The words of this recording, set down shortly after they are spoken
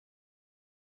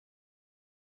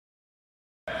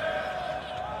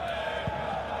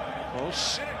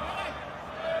Close.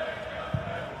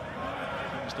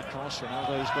 Comes the cross.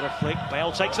 Ronaldo's got a flick.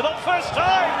 Bale takes it up first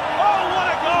time. Oh, what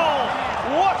a goal!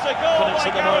 What a goal by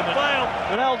Gareth Bale!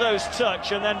 Ronaldo's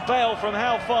touch, and then Bale from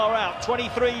how far out?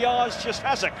 23 yards, just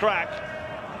has a crack.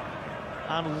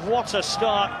 And what a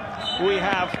start we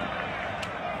have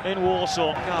in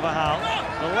Warsaw. Carvajal,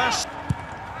 the last.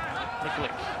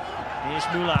 Nikolic. Here's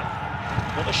Moulin.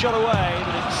 Got the shot away,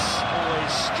 but it's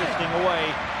always drifting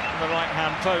away from the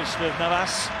right-hand post of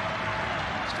Navas.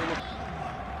 Still a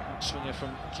swinger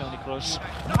from Toni Kroos.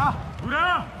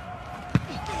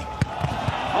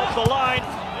 Off the line.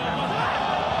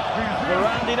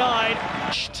 Varane denied.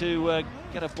 To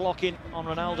get a block in on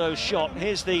Ronaldo's shot.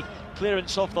 Here's the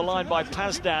clearance off the line by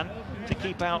Pazdan to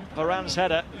keep out Varane's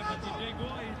header.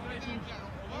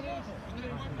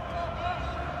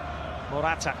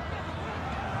 Morata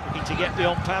looking to get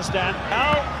beyond Pazdan.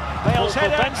 Now Bale's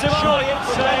header. Benzema. Surely in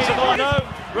from Benzema. No,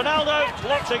 Ronaldo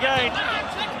blocked again.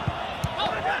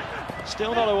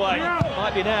 Still not away.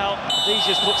 Might be now. He's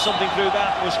just put something through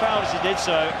that. Was fouled as he did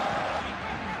so.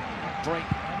 Break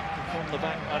from the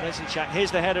back by Radovic.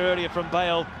 Here's the header earlier from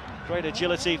Bale. Great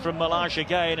agility from Moulin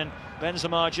again, and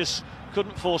Benzema just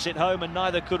couldn't force it home, and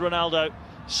neither could Ronaldo.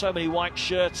 So many white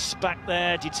shirts back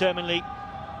there, determinedly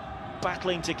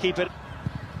battling to keep it.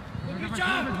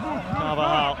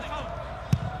 Carvajal.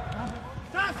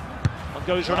 On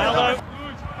goes Ronaldo.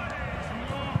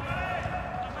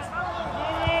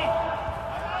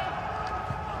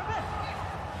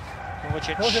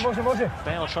 Kovacic.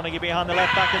 Bale trying to get behind the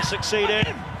left back and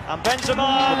succeeded. And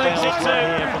Benzema makes it two.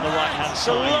 Here from the right-hand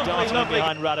side, darting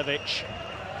behind Radovic.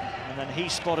 And then he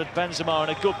spotted Benzema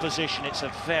in a good position. It's a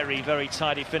very, very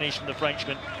tidy finish from the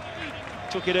Frenchman.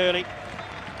 Took it early.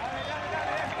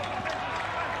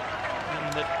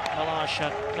 And that Malash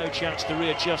had no chance to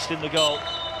readjust in the goal.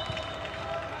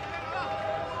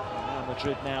 And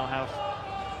Madrid now have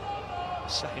a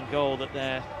second goal that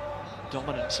they're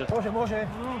dominance of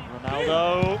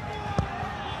Ronaldo.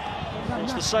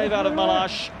 Wants the save out of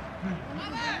Malash.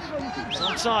 He's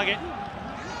on target.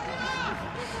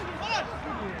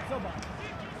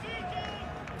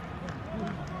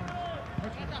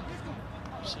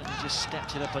 Certainly just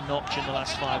stepped it up a notch in the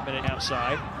last 5 minutes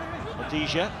outside.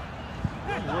 Odjidja.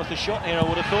 Worth a shot here, I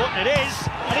would have thought. It is,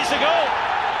 and it's a goal.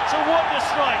 It's a wonder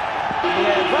strike.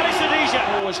 Yeah, Vadis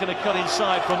Odjidja always going to cut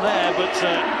inside from there, but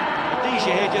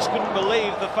Odjidja here just couldn't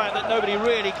believe the fact that nobody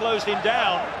really closed him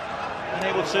down. And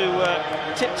able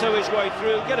to tiptoe his way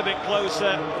through, get a bit closer,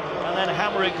 and then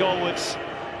hammer it goalwards.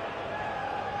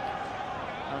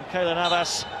 And Keylor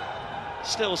Navas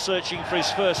still searching for his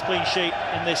first clean sheet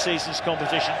in this season's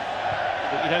competition.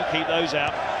 But you don't keep those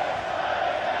out.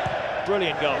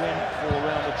 Brilliant goal for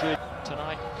Real Madrid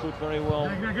tonight. Could very well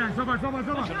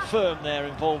confirm their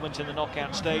involvement in the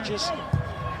knockout stages.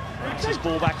 That's his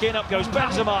ball back in, up goes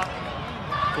Benzema.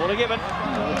 Corner given,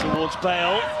 towards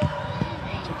Bale.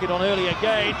 Took it on early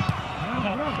again.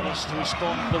 First to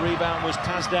respond to the rebound was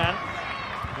Pazdan.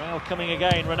 Now coming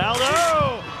again,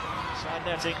 Ronaldo! Side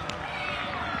netting.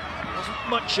 Wasn't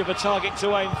much of a target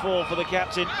to aim for the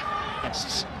captain.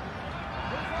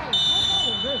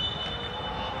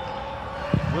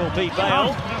 Will be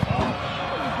Bale.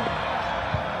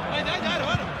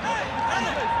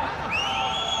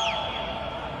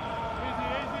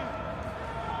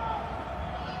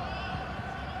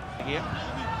 Here.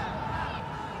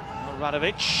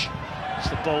 Radovic. It's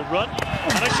the bold run.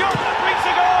 And a shot that brings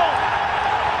a goal!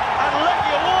 And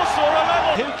Legia Warszawa are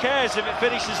level. Who cares if it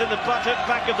finishes in the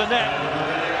back of the net?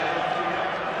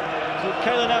 Could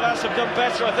Keylor Navas have done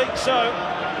better? I think so.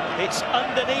 It's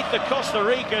underneath the Costa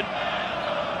Rican.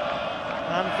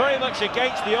 And very much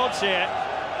against the odds here.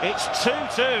 It's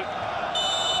 2-2.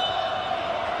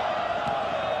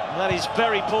 That is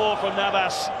very poor from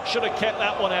Navas. Should have kept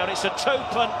that one out. It's a toe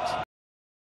punt.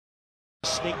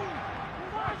 Sneak.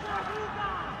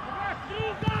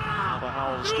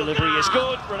 Carvajal's delivery is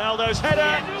good. Ronaldo's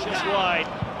header just wide.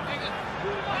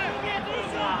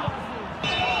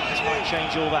 This might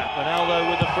change all that.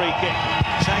 Ronaldo with the free kick.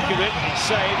 It's accurate. It's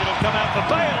saved. It'll come out for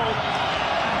Bale.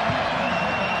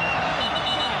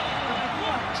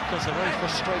 It's because a very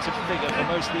frustrated figure for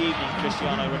most of the evening,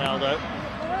 Cristiano Ronaldo.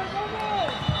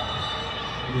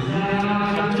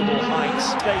 Comfortable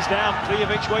heights. Stays down.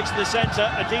 Plijovic waits in the centre.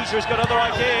 Odjidja has got other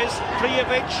ideas.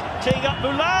 Plijovic teeing up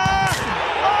Moulin.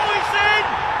 Oh, he's in!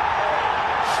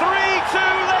 3-2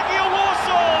 Legia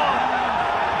Warszawa.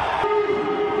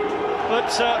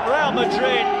 But Real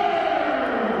Madrid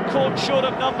caught short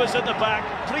of numbers at the back.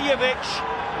 Plijovic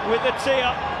with the tee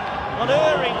up. An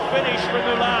erring finish from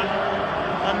Moulin.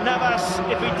 And Navas Vadis,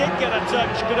 if he did get a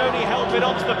touch, could only help it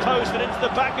onto the post and into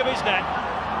the back of his net.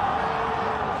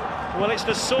 Well, it's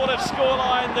the sort of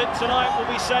scoreline that tonight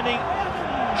will be sending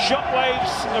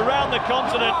shockwaves around the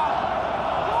continent.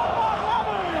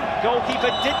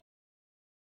 Goalkeeper did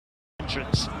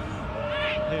entrance.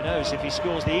 Who knows, if he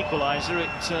scores the equaliser, it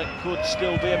could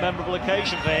still be a memorable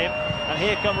occasion for him. And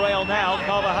here come Real now.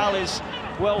 Carvajal is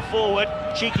well forward.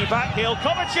 Cheeky back heel.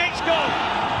 Kovacic, goal!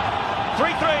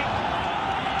 3-3.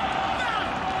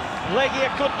 Legia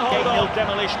couldn't hold on.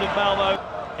 Demolition of Malmo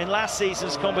in last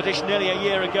season's competition nearly a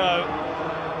year ago.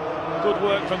 Good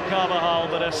work from Carvajal,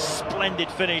 but a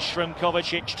splendid finish from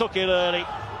Kovacic. Took it early,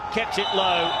 kept it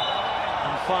low,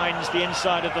 and finds the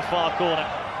inside of the far corner.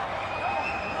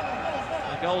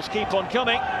 The goals keep on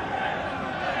coming.